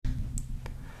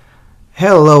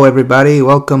Hello, everybody.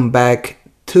 Welcome back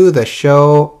to the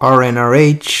show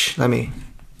RNRH. Let me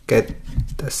get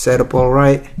the setup all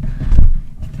right.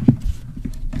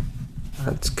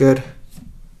 That's good.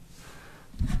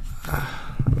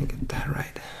 Let me get that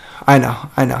right. I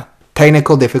know.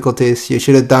 Technical difficulties. You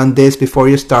should have done this before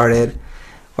you started.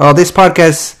 Well, this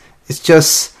podcast is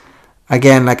just,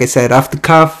 again, like I said, off the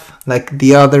cuff, like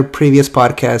the other previous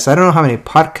podcasts. I don't know how many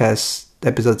podcast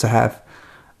episodes I have.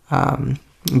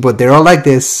 But they're all like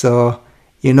this, so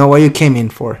you know what you came in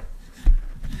for.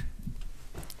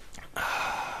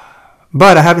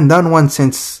 But I haven't done one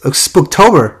since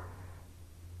Spooktober.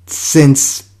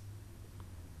 Since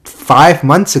 5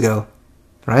 months ago,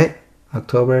 right?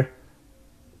 October,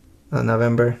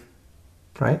 November,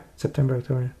 right? September,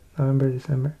 October, November,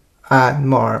 December.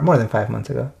 More than 5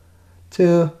 months ago.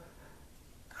 To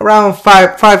around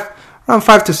five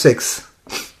to six.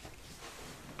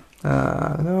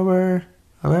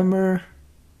 November,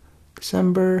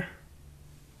 December,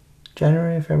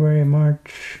 January, February,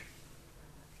 March.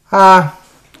 I'm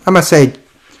gonna say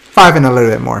 5 and a little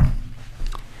bit more.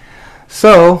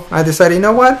 So I decided, you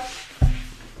know what?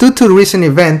 Due to recent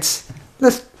events,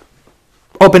 let's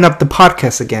open up the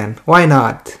podcast again. Why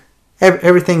not?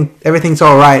 Everything's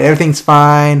all right. Everything's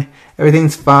fine.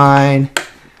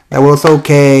 That was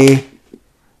okay.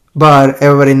 But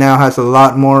everybody now has a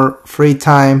lot more free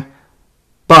time,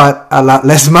 but a lot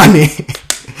less money.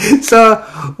 So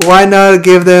why not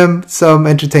give them some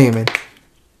entertainment?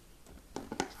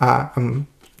 Not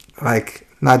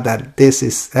that this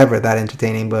is ever that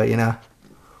entertaining, but you know.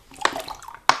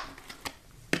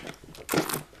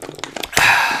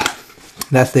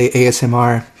 That's the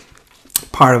ASMR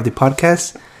part of the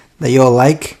podcast that you all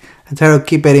like. I try to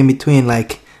keep it in between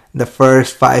like the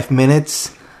first 5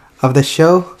 minutes of the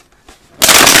show.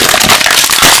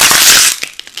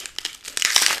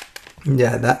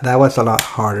 Yeah, that was a lot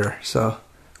harder. So,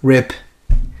 RIP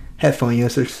headphone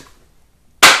users.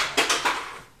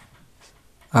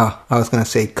 Oh, I was gonna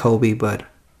say Kobe, but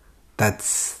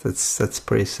that's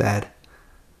pretty sad.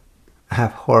 I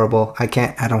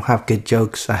don't have good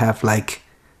jokes. I have like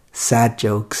sad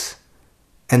jokes,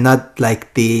 and not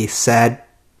like the sad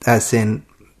as in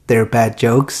they're bad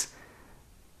jokes.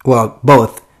 Well,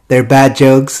 both. They're bad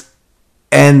jokes,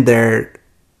 and they're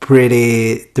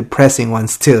pretty depressing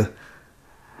ones too.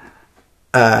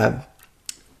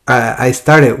 I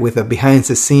started with a behind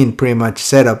the scene pretty much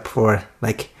setup for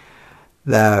like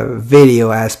the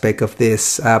video aspect of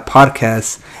this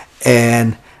podcast,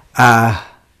 and I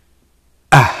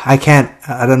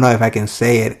don't know if I can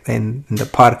say it in the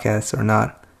podcast or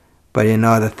not, but you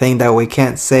know, the thing that we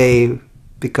can't say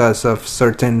because of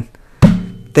certain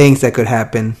things that could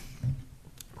happen,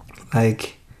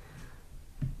 like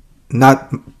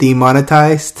not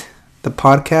demonetized the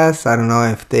podcast. I don't know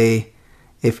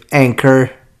if Anchor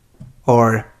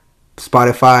or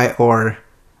Spotify or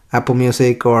Apple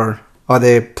Music or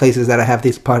other places that I have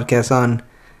these podcasts on,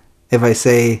 if I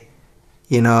say,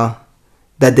 you know,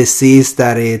 that disease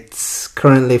that it's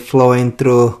currently flowing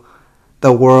through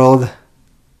the world,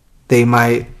 they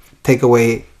might take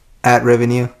away ad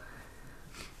revenue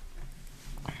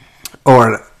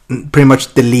or pretty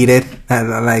much delete it.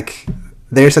 Like,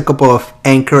 there's a couple of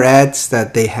Anchor ads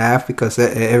that they have because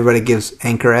everybody gives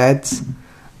Anchor ads,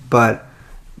 but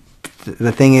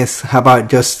the thing is, how about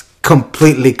just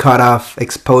completely cut off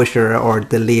exposure or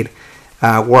delete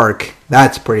work?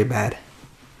 That's pretty bad.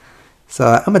 So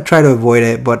I'm gonna try to avoid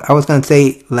it, but I was gonna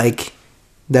say like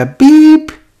the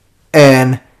beep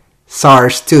and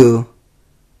SARS 2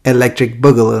 Electric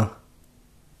Boogaloo.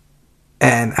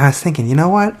 And I was thinking, you know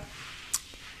what?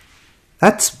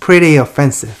 That's pretty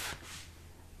offensive.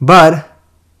 But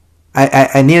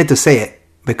I needed to say it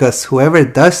because whoever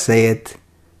does say it,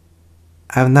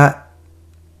 I'm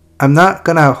not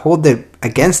gonna hold it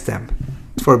against them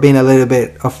for being a little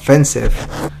bit offensive,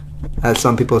 as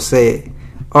some people say.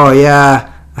 Oh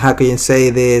yeah, how can you say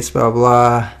this? Blah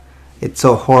blah. It's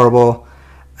so horrible.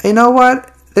 You know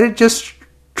what? They're just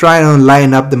trying to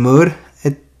lighten up the mood.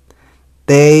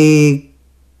 They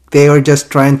were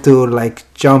just trying to like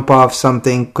jump off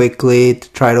something quickly to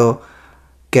try to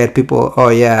get people. Oh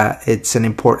yeah, it's an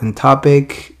important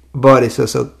topic, but it's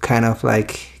also kind of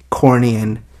like corny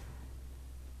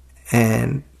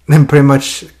and pretty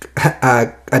much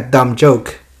a dumb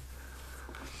joke.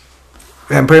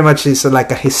 And pretty much it's like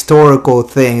a historical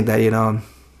thing that, you know,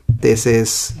 this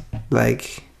is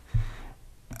like,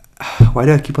 why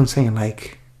do I keep on saying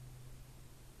like,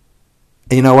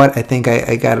 you know what? I think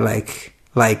I got like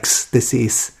likes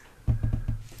disease.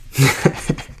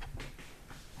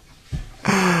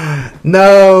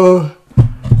 No.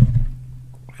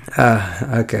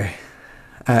 Okay.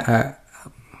 Let's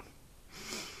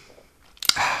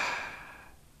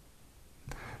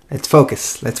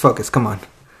focus. Let's focus. Come on.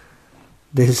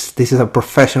 This is a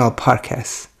professional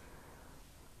podcast.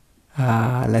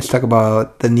 Let's talk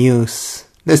about the news.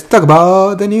 Let's talk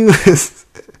about the news.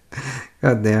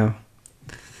 God damn.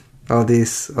 All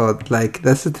these, like,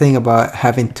 that's the thing about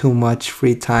having too much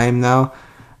free time now.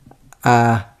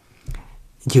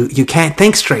 You can't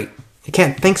think straight. You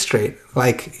can't think straight.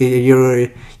 Like,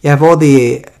 you have all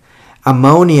the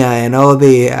ammonia and all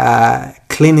the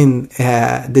cleaning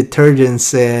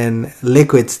detergents and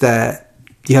liquids that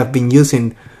you have been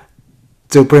using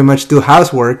to pretty much do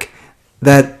housework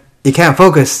that you can't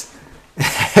focus.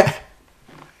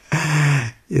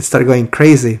 You start going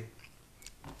crazy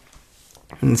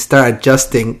and start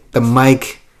adjusting the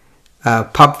mic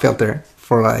pop filter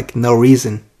for like no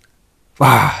reason.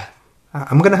 Wow,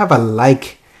 I'm gonna have a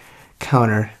like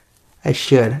counter. I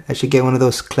should get one of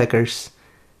those clickers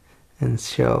and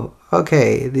show,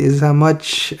 okay, this is how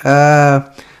much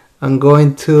I'm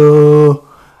going to,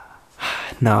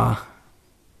 no,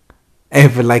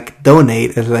 if like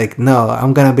donate, it's like, no,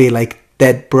 I'm gonna be like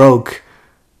dead broke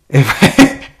if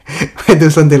if I do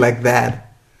something like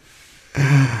that.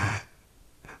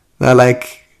 Not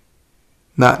like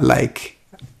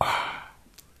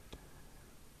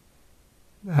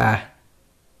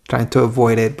trying to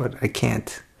avoid it, but I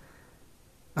can't.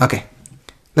 Okay,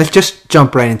 let's just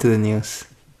jump right into the news.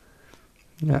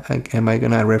 Am I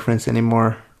gonna reference any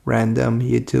more random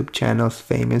YouTube channels,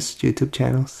 famous YouTube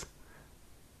channels?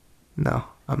 No,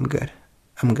 I'm good.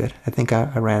 I think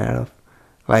I ran out of,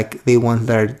 like, the ones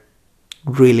that are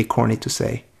really corny to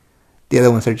say. The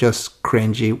other ones are just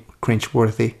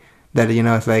cringe-worthy. That, you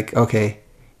know, it's like, okay,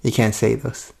 you can't say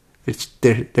those.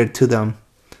 They're too dumb.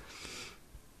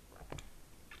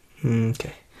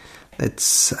 Okay,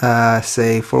 let's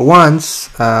say for once,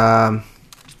 I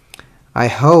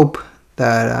hope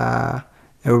that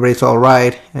everybody's all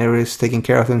right. Everybody's taking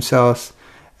care of themselves.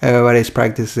 Everybody's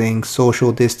practicing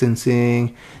social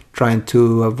distancing, trying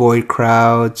to avoid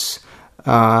crowds,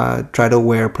 try to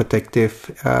wear protective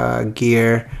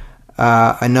gear.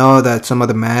 I know that some of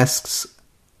the masks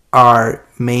are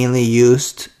mainly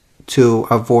used to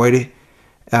avoid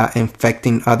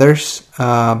infecting others,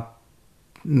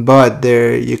 but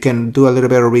there you can do a little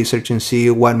bit of research and see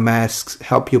what masks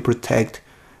help you protect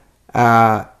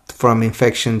from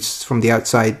infections from the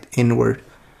outside inward.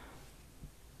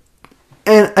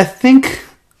 And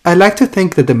I like to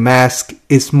think that the mask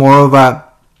is more of a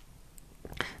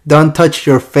don't touch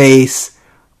your face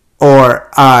or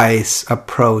eyes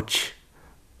approach.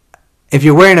 If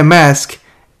you're wearing a mask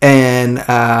and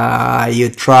you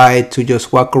try to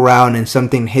just walk around and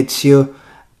something hits you,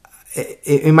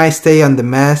 it might stay on the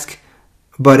mask,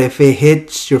 but if it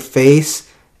hits your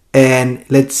face and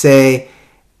let's say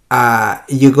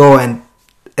you go and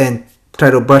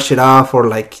try to brush it off, or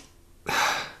like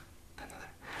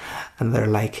and they're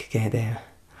like, goddamn,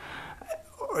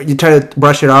 you try to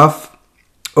brush it off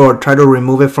or try to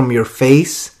remove it from your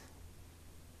face,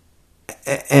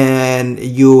 and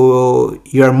you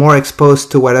are more exposed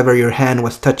to whatever your hand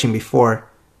was touching before,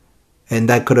 and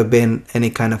that could have been any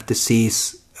kind of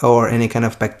disease or any kind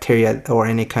of bacteria or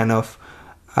any kind of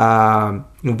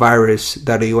virus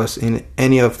that it was in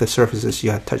any of the surfaces you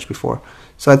had touched before.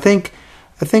 So I think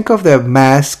of the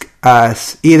mask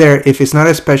as either, if it's not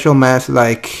a special mask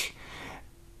like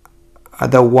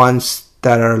the ones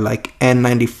that are like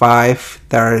N95,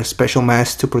 that are special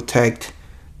masks to protect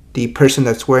the person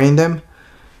that's wearing them,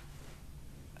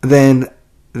 then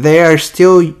they are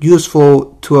still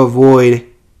useful to avoid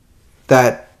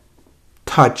that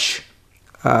touch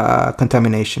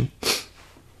contamination.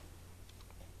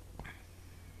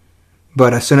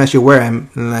 But as soon as you wear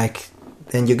them, like,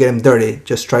 and you get them dirty,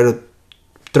 just try to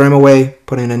throw them away,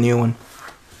 put in a new one.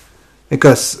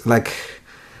 Because, like,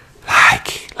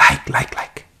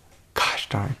 gosh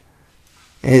darn.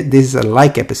 This is a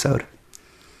like episode.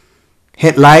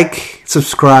 Hit like,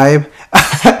 subscribe.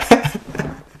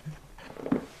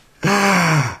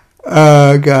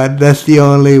 Oh god, that's the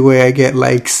only way I get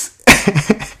likes.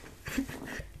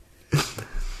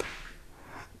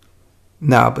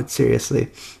 No, but seriously,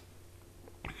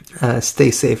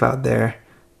 stay safe out there.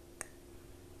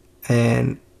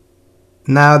 And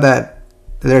now that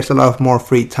there's a lot more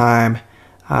free time,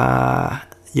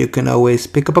 you can always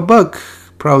pick up a book,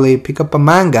 probably pick up a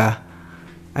manga.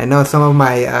 I know some of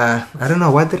my, I don't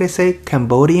know, what did I say?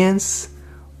 Cambodians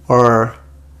or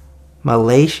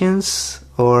Malaysians,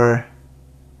 or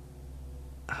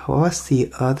what was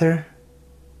the other?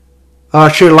 Oh,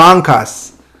 Sri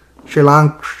Lankans.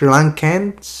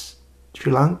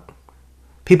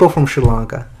 People from Sri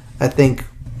Lanka, I think,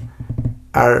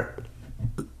 are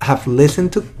have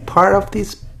listened to part of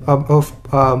these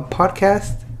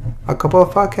podcast, a couple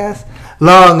of podcasts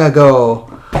long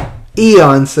ago,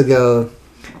 eons ago.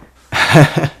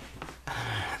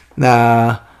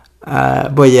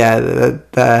 But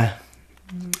yeah,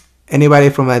 anybody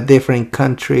from a different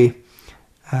country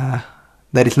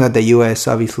that is not the U.S.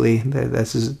 obviously.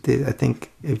 That's just I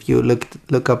think if you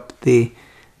look up the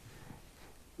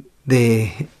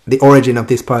origin of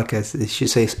this podcast, it should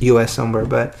say U.S. somewhere.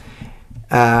 But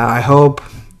I hope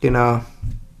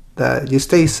that you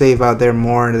stay safe out there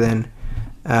more than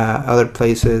other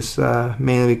places,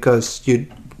 mainly because you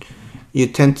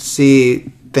tend to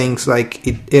see things like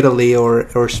Italy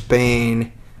or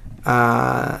Spain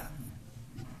kind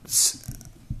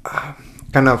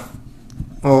of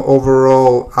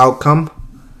overall outcome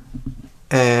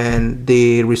and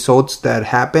the results that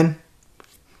happen,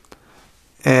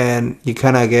 and you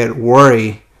kind of get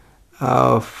worried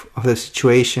of the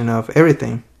situation of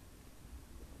everything.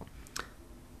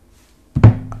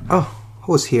 Oh,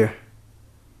 who's here?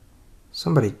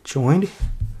 Somebody joined?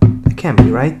 That can't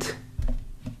be right.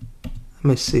 Let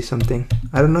me see something.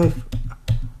 I don't know if...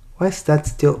 Why is that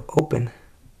still open?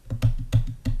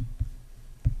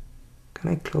 Can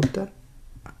I close that?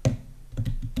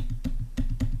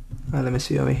 Let me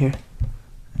see over here.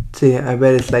 See, I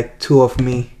bet it's like two of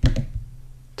me.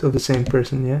 Two of the same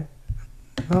person, yeah?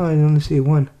 Oh, I only see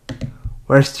one.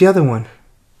 Where's the other one?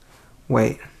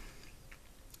 Wait.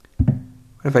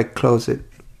 What if I close it?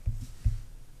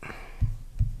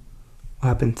 What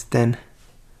happens then?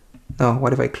 No,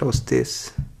 what if I close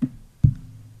this?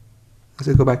 Does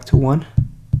it go back to one?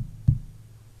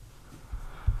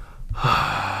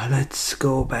 Let's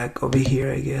go back over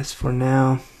here, I guess, for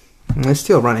now. It's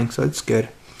still running, so it's good.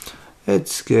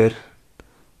 It's good.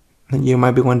 And you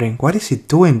might be wondering, what is he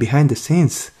doing behind the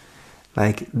scenes?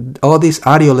 Like, all these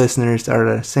audio listeners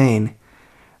are saying,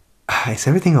 is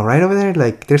everything alright over there?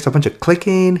 Like, there's a bunch of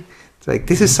clicking. It's like,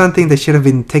 this is something that should have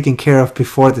been taken care of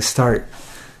before the start.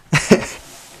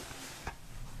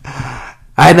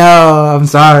 I know, I'm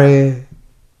sorry.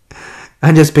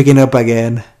 I'm just picking up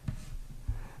again.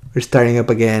 We're starting up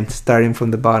again, starting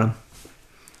from the bottom.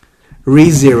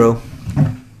 Re-zero.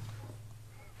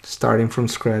 Starting from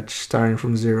scratch, starting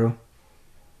from zero.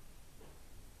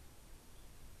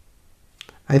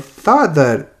 I thought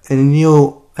that a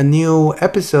new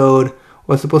episode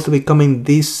was supposed to be coming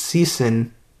this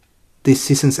season. This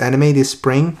season's anime, this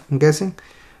spring, I'm guessing.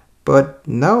 But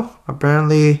no,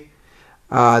 apparently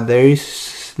there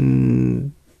is...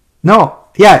 no,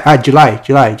 yeah, July.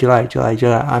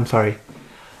 I'm sorry.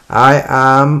 I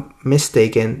am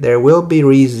mistaken. There will be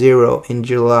Re-Zero in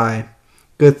July.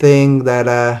 Good thing that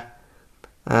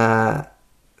the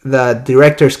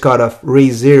director's cut of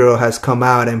Re-Zero has come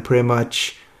out, and pretty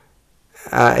much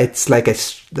it's like a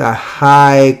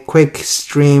high, quick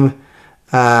streamline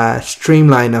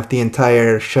of the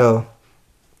entire show.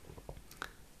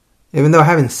 Even though I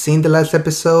haven't seen the last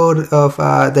episode of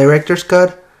director's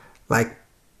cut, like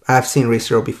I've seen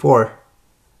Re-Zero before,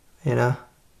 you know.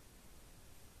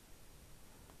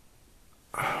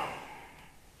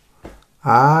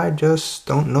 I just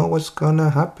don't know what's gonna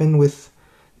happen with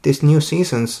these new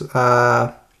seasons.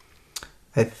 I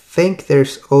think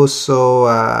there's also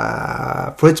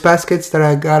Fruits Baskets that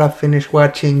I gotta finish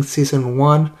watching season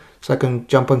 1 so I can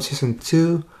jump on season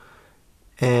 2.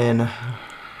 And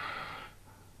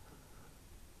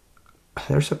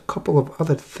there's a couple of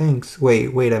other things.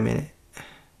 Wait a minute.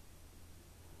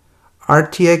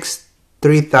 RTX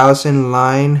 3000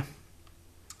 line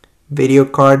video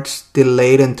cards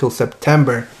delayed until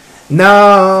September.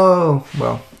 No!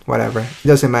 Well, whatever. It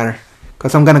doesn't matter.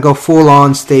 Because I'm gonna go full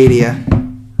on Stadia.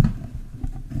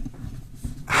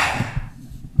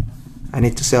 I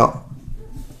need to sell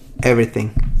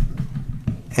everything.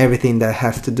 Everything that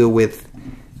has to do with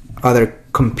other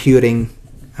computing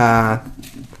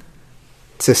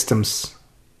systems.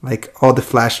 Like all the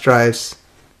flash drives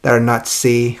that are not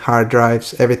C, hard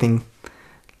drives, everything.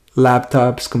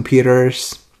 Laptops,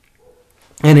 computers.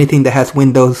 Anything that has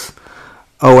Windows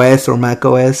OS or Mac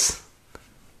OS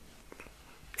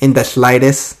in the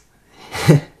slightest.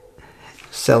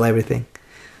 Sell everything.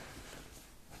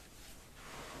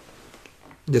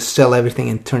 Just sell everything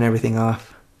and turn everything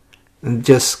off. And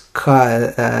just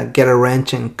get a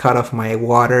wrench and cut off my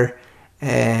water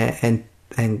and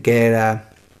get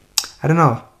I don't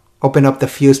know, open up the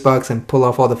fuse box and pull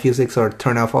off all the fuses or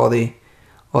turn off all the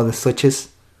switches.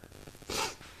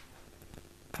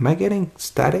 Am I getting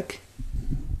static?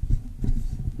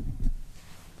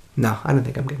 No, I don't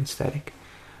think I'm getting static.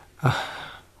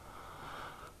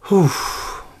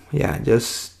 Yeah,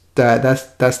 just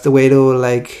that's the way to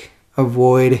like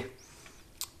avoid,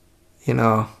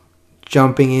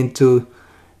 jumping into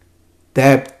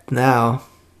debt now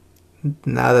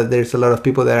that there's a lot of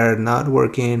people that are not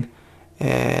working,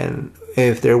 and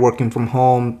if they're working from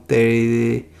home,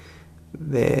 they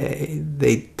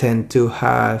tend to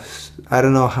have, I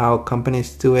don't know how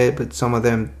companies do it, but some of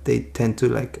them, they tend to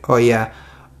like, oh yeah,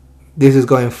 this is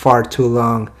going far too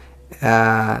long,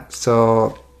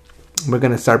 so we're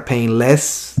gonna start paying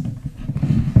less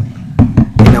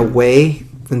in a way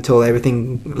until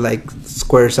everything like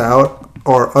squares out,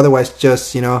 or otherwise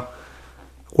just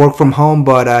work from home,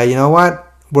 but you know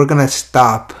what, we're gonna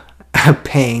stop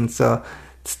paying, so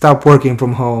stop working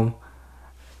from home.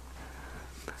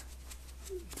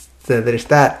 So there's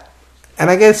that. And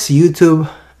I guess YouTube,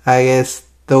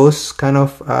 those kind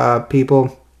of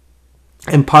people,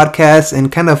 and podcasts,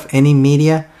 and kind of any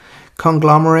media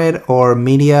conglomerate or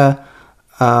media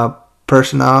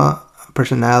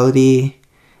personality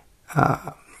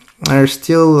are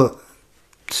still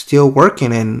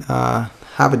working and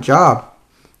have a job.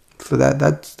 So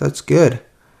that's good.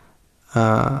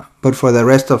 But for the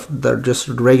rest of the just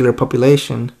regular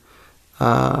population,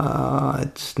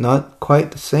 it's not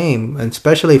quite the same, and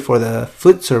especially for the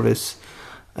food service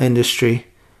industry.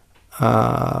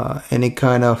 Any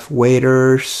kind of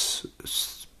waiters,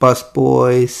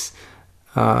 busboys,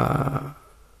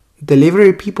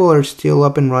 delivery people are still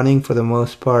up and running for the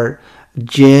most part.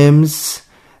 Gyms,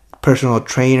 personal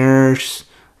trainers,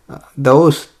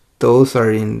 those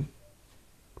are in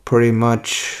pretty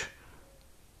much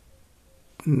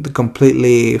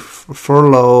completely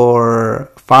furloughed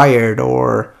or fired,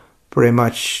 or pretty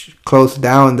much closed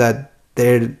down. That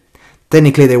they're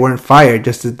technically, they weren't fired,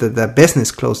 just the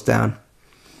business closed down,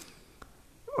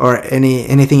 or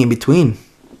anything in between,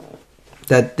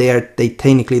 that they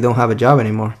technically don't have a job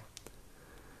anymore.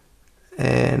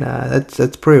 And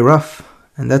that's pretty rough,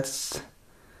 and that's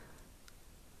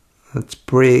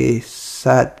pretty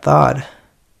sad thought.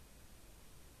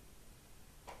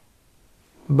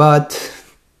 But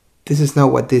this is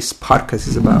not what this podcast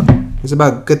is about. It's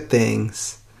about good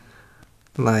things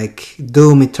like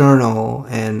Doom Eternal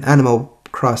and Animal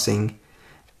Crossing,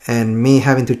 and me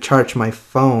having to charge my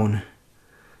phone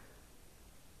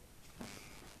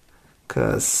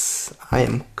because I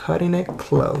am cutting it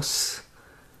close.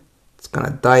 It's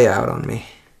gonna die out on me.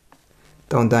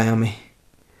 Don't die on me.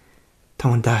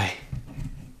 Don't die.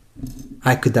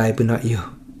 I could die, but not you.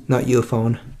 Not you,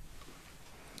 phone.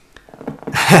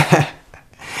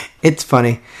 It's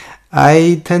funny.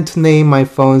 I tend to name my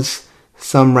phones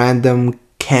some random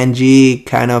kanji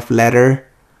kind of letter,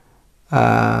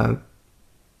 or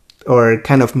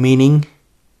kind of meaning.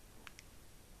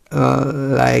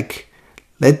 Like,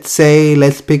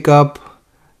 let's pick up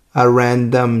a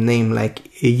random name like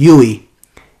Yui.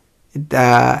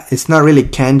 It's not really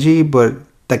kanji, but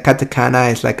the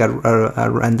katakana is like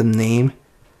a random name.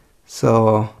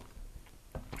 So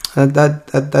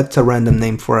that's a random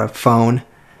name for a phone.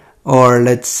 Or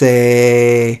let's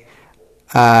say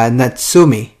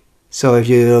Natsumi. So if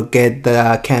you get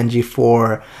the kanji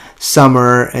for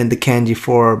summer and the kanji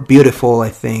for beautiful, I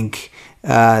think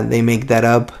they make that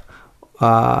up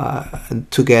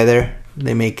together.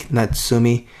 They make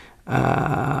Natsumi.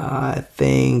 I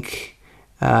think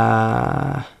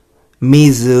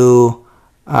Mizu,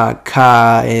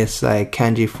 Ka is like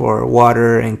kanji for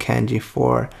water, and kanji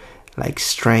for like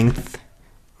strength,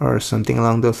 or something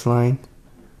along those lines.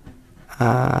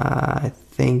 I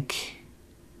think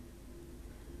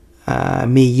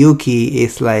Miyuki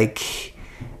is like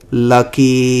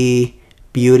lucky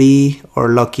beauty, or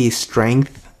lucky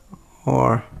strength,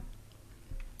 or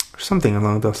something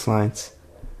along those lines.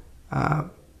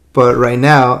 But right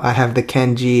now I have the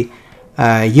kanji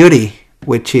Yuri,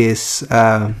 which is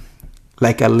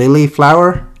like a lily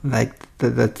flower, like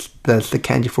that's the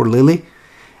kanji for lily.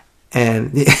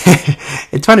 And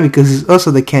it's funny because it's also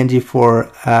the kanji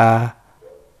for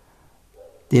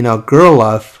girl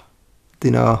love,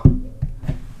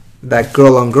 that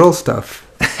girl on girl stuff.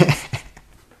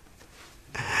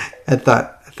 I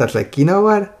thought like, you know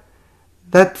what?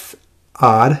 That's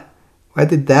odd. Why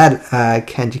did that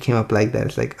kanji came up like that?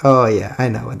 It's like, oh yeah, I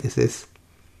know what this is.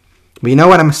 But you know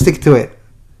what? I'm gonna stick to it.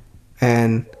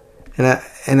 And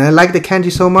I like the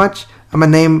kanji so much, I'm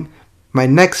gonna name my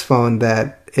next phone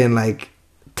that in like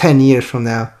 10 years from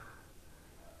now.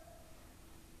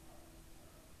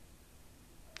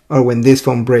 Or when this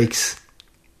phone breaks.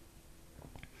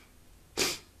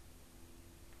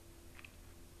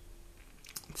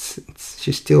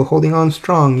 She's still holding on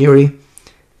strong, Yuri.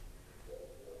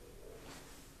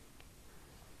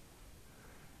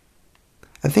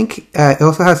 I think it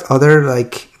also has other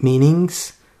like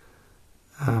meanings.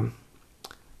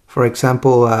 For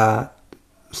example,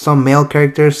 some male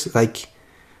characters like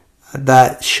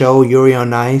that show Yuri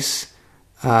on Ice.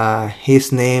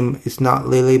 His name is not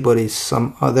Lily, but is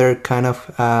some other kind of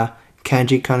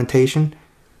kanji connotation.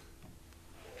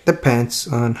 Depends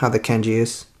on how the kanji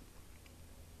is.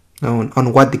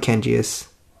 On what the kanji is.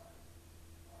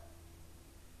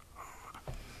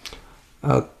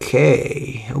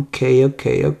 Okay.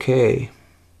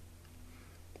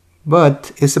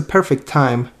 But it's a perfect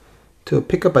time to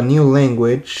pick up a new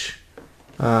language.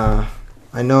 I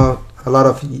know a lot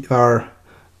of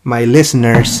my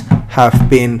listeners have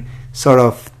been sort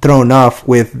of thrown off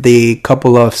with the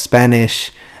couple of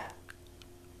Spanish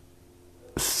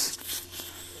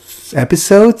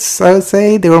episodes, I would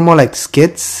say. They were more like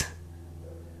skits,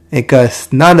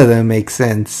 because none of them make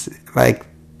sense. Like,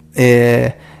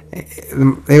 it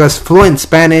was fluent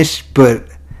Spanish, but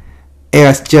it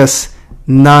was just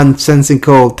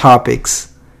nonsensical topics.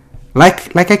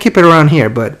 Like I keep it around here,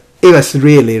 but it was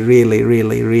really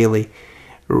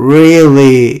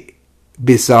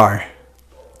bizarre.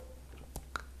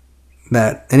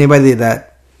 That anybody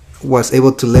that was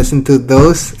able to listen to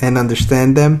those and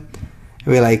understand them,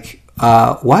 be like,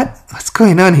 what's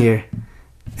going on here?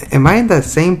 Am I in the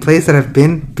same place that I've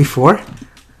been before?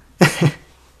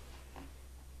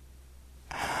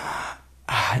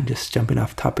 I'm just jumping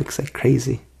off topics like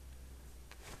crazy.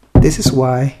 This is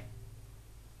why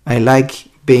I like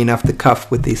being off the cuff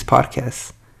with these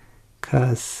podcasts,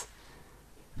 because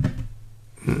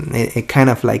it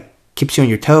kind of like keeps you on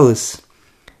your toes,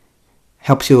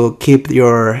 helps you keep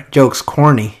your jokes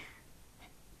corny,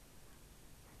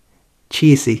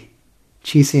 cheesy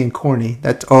and corny.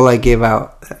 That's all I give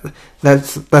out.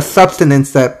 That's the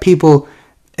substance that people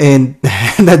and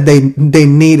that they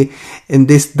need in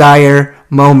this dire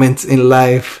moments in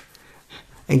life.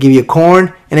 I give you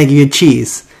corn and I give you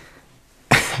cheese.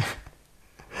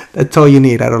 That's all you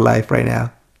need out of life right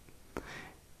now.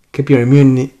 Keep your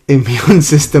immune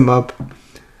system up.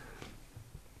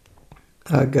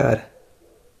 Oh God,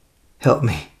 help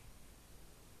me.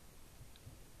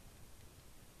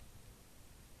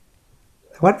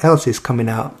 What else is coming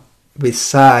out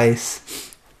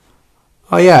besides?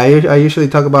 Oh yeah, I usually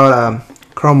talk about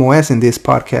Chrome OS in this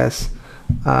podcast.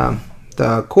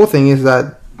 The cool thing is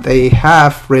that they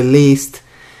have released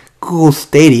Google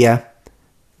Stadia.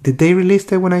 Did they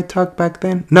release it when I talked back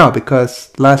then? No,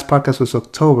 because last podcast was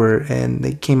October and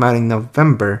they came out in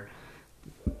November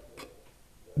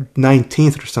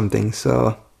 19th or something.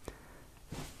 So,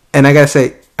 and I gotta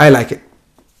say, I like it.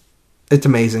 It's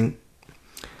amazing.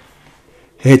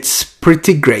 It's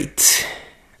pretty great.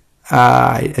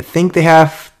 I think they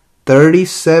have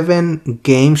 37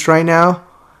 games right now,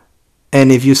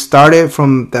 and if you start it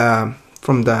from the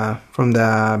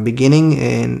beginning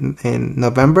in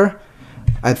November,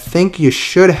 I think you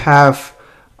should have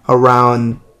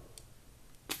around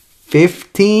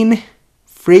 15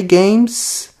 free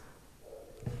games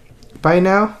by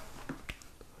now.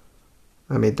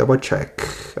 Let me double check.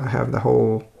 I have the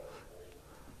whole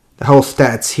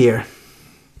stats here.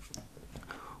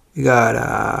 We got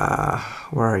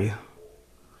where are you?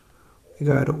 We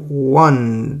got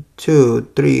 1, 2,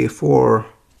 3, 4.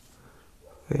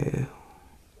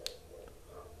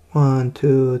 1,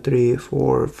 2, 3,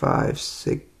 4, 5,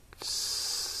 6,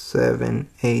 7,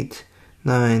 8,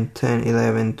 9, 10,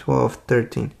 11, 12,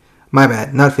 13. My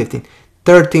bad, not 15.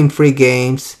 13 free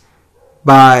games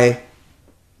by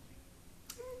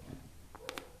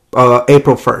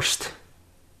April 1st.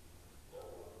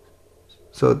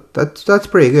 So that's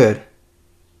pretty good.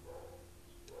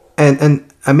 And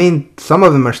I mean, some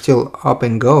of them are still up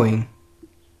and going.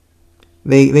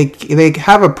 They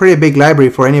have a pretty big library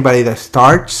for anybody that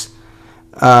starts.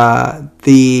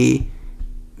 The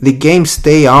games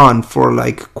stay on for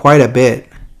like quite a bit.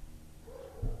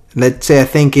 Let's say I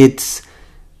think it's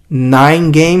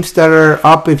 9 games that are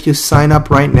up if you sign up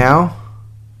right now.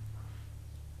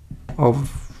 Of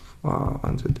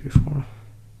 1, 2, 3, 4.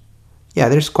 Yeah,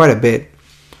 there's quite a bit.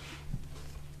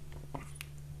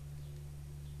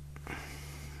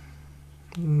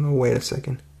 No, wait a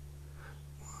second.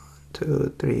 1,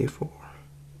 2, 3, 4,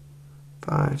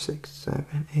 5, 6,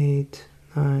 7, 8,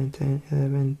 9, 10,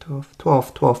 11,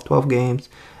 12 games.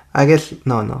 I guess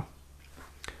no.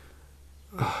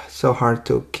 Oh, it's so hard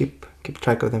to keep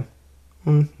track of them.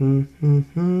 5,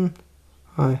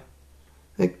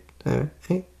 6, 7,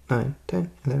 8, 9,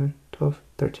 10, 11, 12,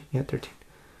 13. Yeah, 13.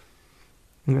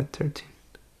 I got 13.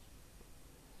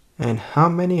 And how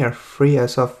many are free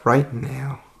as of right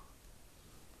now?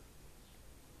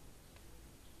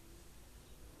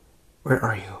 Where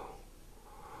are you?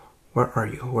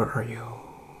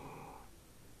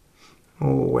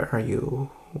 Oh, where are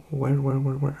you?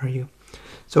 Where are you?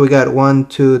 So we got 1,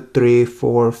 2, 3,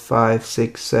 4, 5,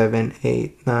 6, 7,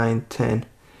 8, 9, 10.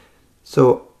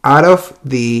 So out of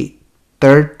the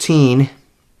 13,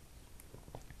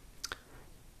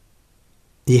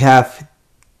 you have,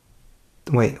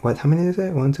 wait, what? How many is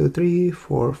that? 1, 2, 3,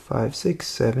 4, 5, 6,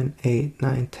 7, 8,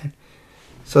 9, 10.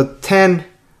 So 10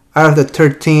 out of the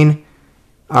 13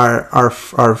 are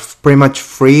pretty much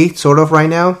free, sort of, right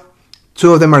now.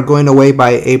 2 of them are going away by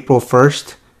April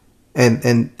 1st,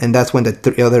 and that's when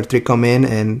the other 3 come in,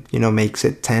 and makes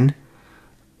it 10.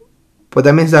 But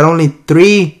that means that only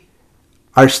 3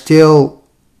 are still,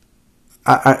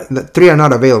 the 3 are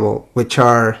not available, which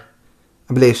are,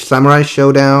 I believe, Samurai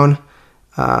Showdown,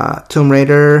 Tomb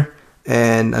Raider,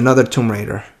 and another Tomb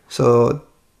Raider. So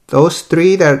those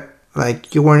 3 that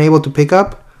you weren't able to pick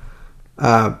up,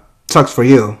 sucks for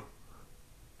you.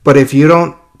 But if you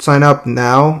don't sign up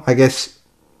now, I guess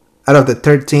out of the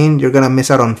 13, you're gonna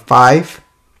miss out on 5,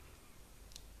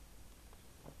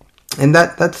 and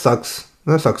that sucks.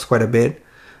 That sucks quite a bit.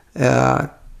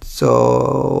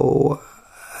 So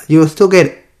you'll still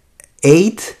get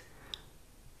 8,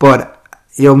 but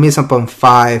you'll miss up on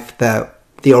 5 that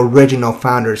the original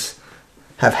founders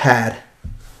have had,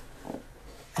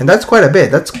 and that's quite a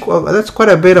bit. That's quite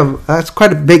a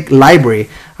big library.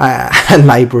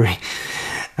 Library.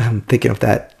 I'm thinking of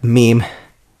that meme.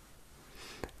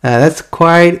 That's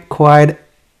quite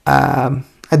a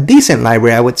decent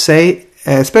library, I would say,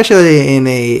 especially in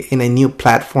a new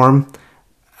platform.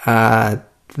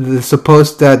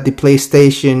 Suppose that the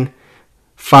PlayStation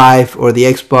 5 or the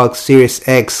Xbox Series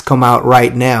X come out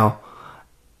right now,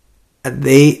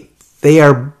 they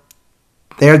are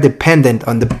dependent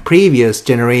on the previous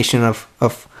generation of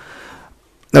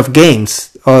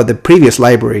games, or the previous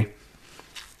library.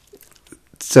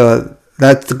 So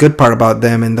that's the good part about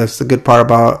them, and that's the good part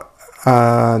about,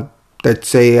 let's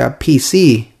say, a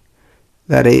PC,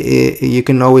 that you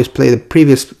can always play the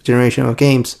previous generation of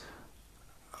games.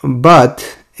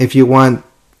 But if you want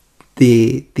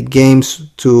the games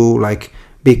to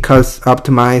be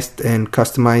optimized and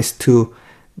customized to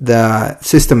the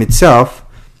system itself,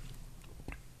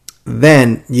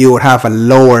 then you would have a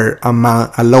lower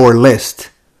list,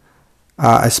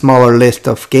 a smaller list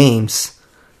of games.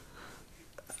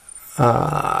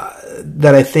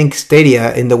 That I think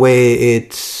Stadia, in the way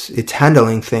it's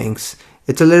handling things,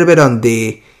 it's a little bit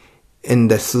in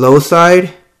the slow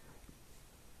side,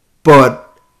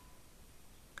 but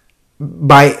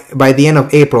by the end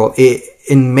of April,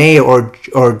 in May or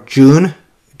June,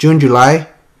 July,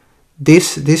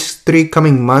 these 3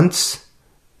 coming months,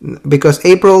 because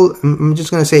April, I'm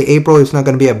just gonna say April is not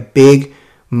gonna be a big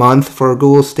month for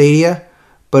Google Stadia,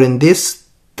 but in these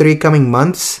 3 coming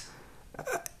months,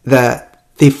 the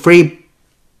free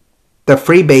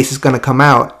base is gonna come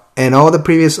out, and all the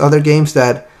previous other games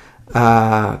that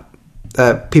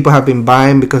people have been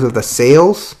buying because of the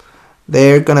sales,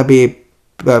 they're gonna be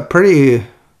pretty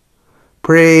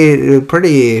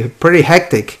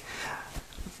hectic.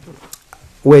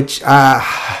 Which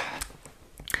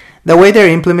the way they're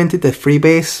implemented the free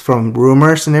base, from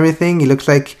rumors and everything, it looks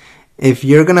like if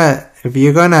you're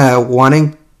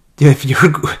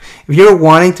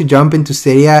wanting to jump into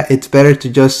Stadia, it's better to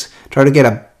just try to get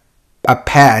a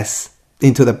pass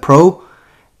into the Pro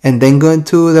and then go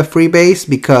into the free base,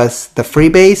 because the free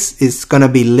base is gonna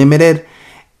be limited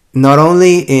not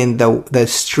only in the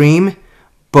stream,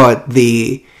 but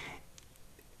the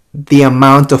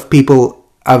amount of people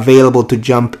available to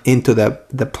jump into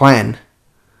the plan.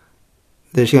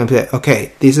 They're going to say,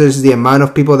 okay, this is the amount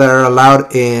of people that are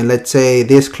allowed in, let's say,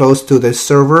 this close to the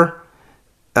server.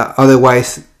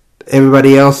 Otherwise,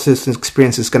 everybody else's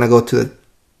experience is going to go to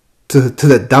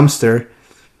the dumpster.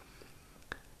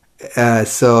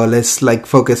 So let's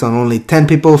focus on only 10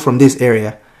 people from this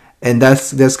area, and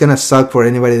that's gonna suck for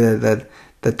anybody that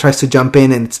tries to jump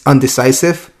in and it's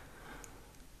undecisive,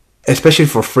 especially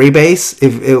for free base.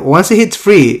 If once it hits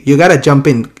free, you gotta jump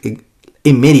in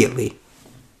immediately.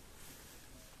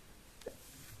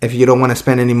 If you don't want to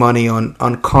spend any money on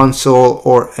console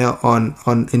or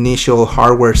on initial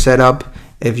hardware setup,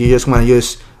 if you just want to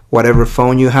use whatever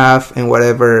phone you have and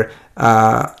whatever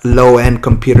low end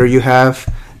computer you have,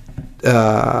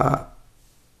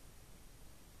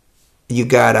 you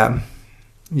gotta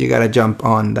jump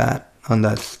on that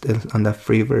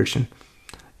free version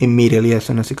immediately as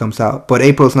soon as it comes out. But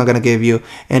April's not gonna give you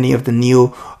any of the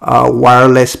new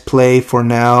wireless play for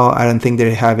now. I don't think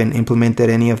they haven't implemented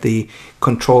any of the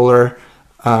controller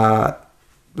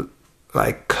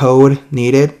code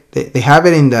needed. They have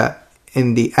it in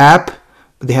the app,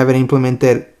 but they haven't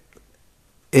implemented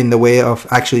in the way of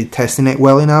actually testing it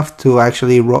well enough to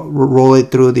actually roll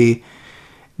it through the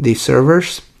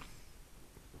servers.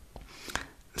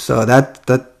 So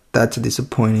that's a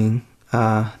disappointing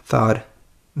thought,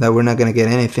 that we're not gonna get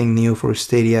anything new for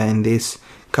Stadia in this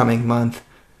coming month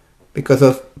because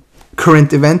of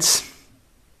current events.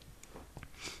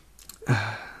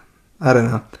 I don't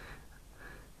know.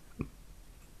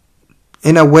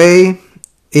 In a way,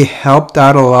 it helped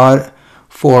out a lot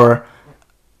for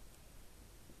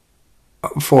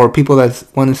people that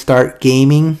want to start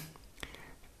gaming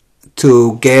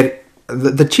to get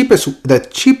the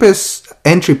cheapest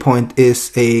entry point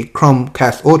is a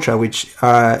Chromecast Ultra, which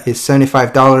is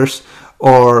 $75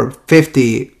 or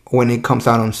 $50 when it comes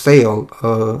out on sale.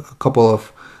 A couple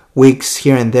of weeks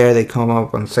here and there they come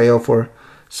up on sale for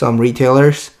some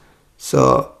retailers.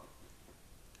 So,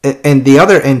 and the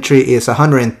other entry is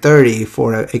 $130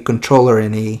 for a controller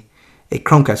and a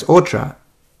Chromecast Ultra.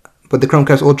 But the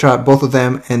Chromecast Ultra, both of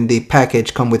them and the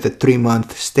package come with a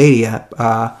 3-month Stadia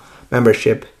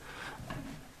membership,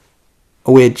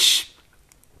 which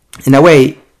in a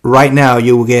way right now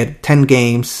you will get 10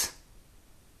 games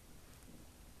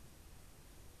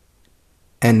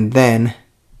and then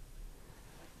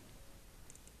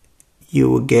you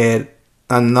will get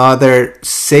another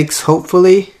 6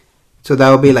 hopefully, so that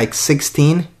will be like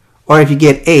 16, or if you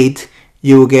get 8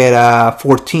 you will get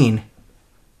 14.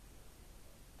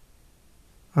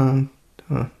 1,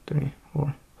 2, 3,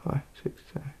 4, 5, 6,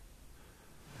 7.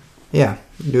 Yeah,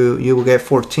 you will get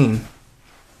 14,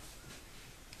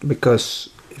 because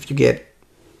if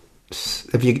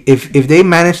they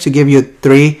manage to give you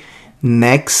 3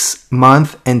 next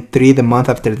month and 3 the month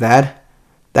after that,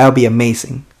 that would be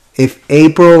amazing. If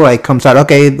April comes out,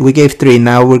 okay, we gave 3,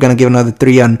 now we're gonna give another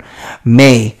 3 on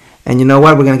May, and you know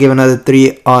what? We're gonna give another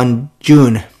 3 on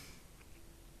June.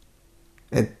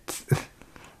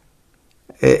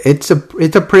 It's a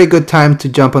pretty good time to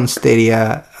jump on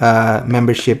Stadia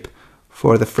membership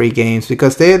for the free games,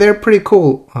 because they're pretty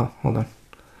cool. Oh, hold on.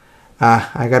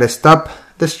 I gotta stop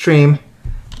the stream,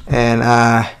 and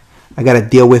I gotta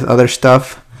deal with other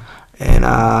stuff, and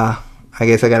I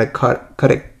guess I gotta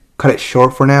cut it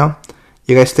short for now.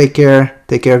 You guys take care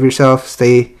of yourself,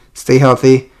 stay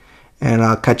healthy, and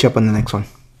I'll catch you up on the next one.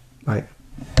 Bye.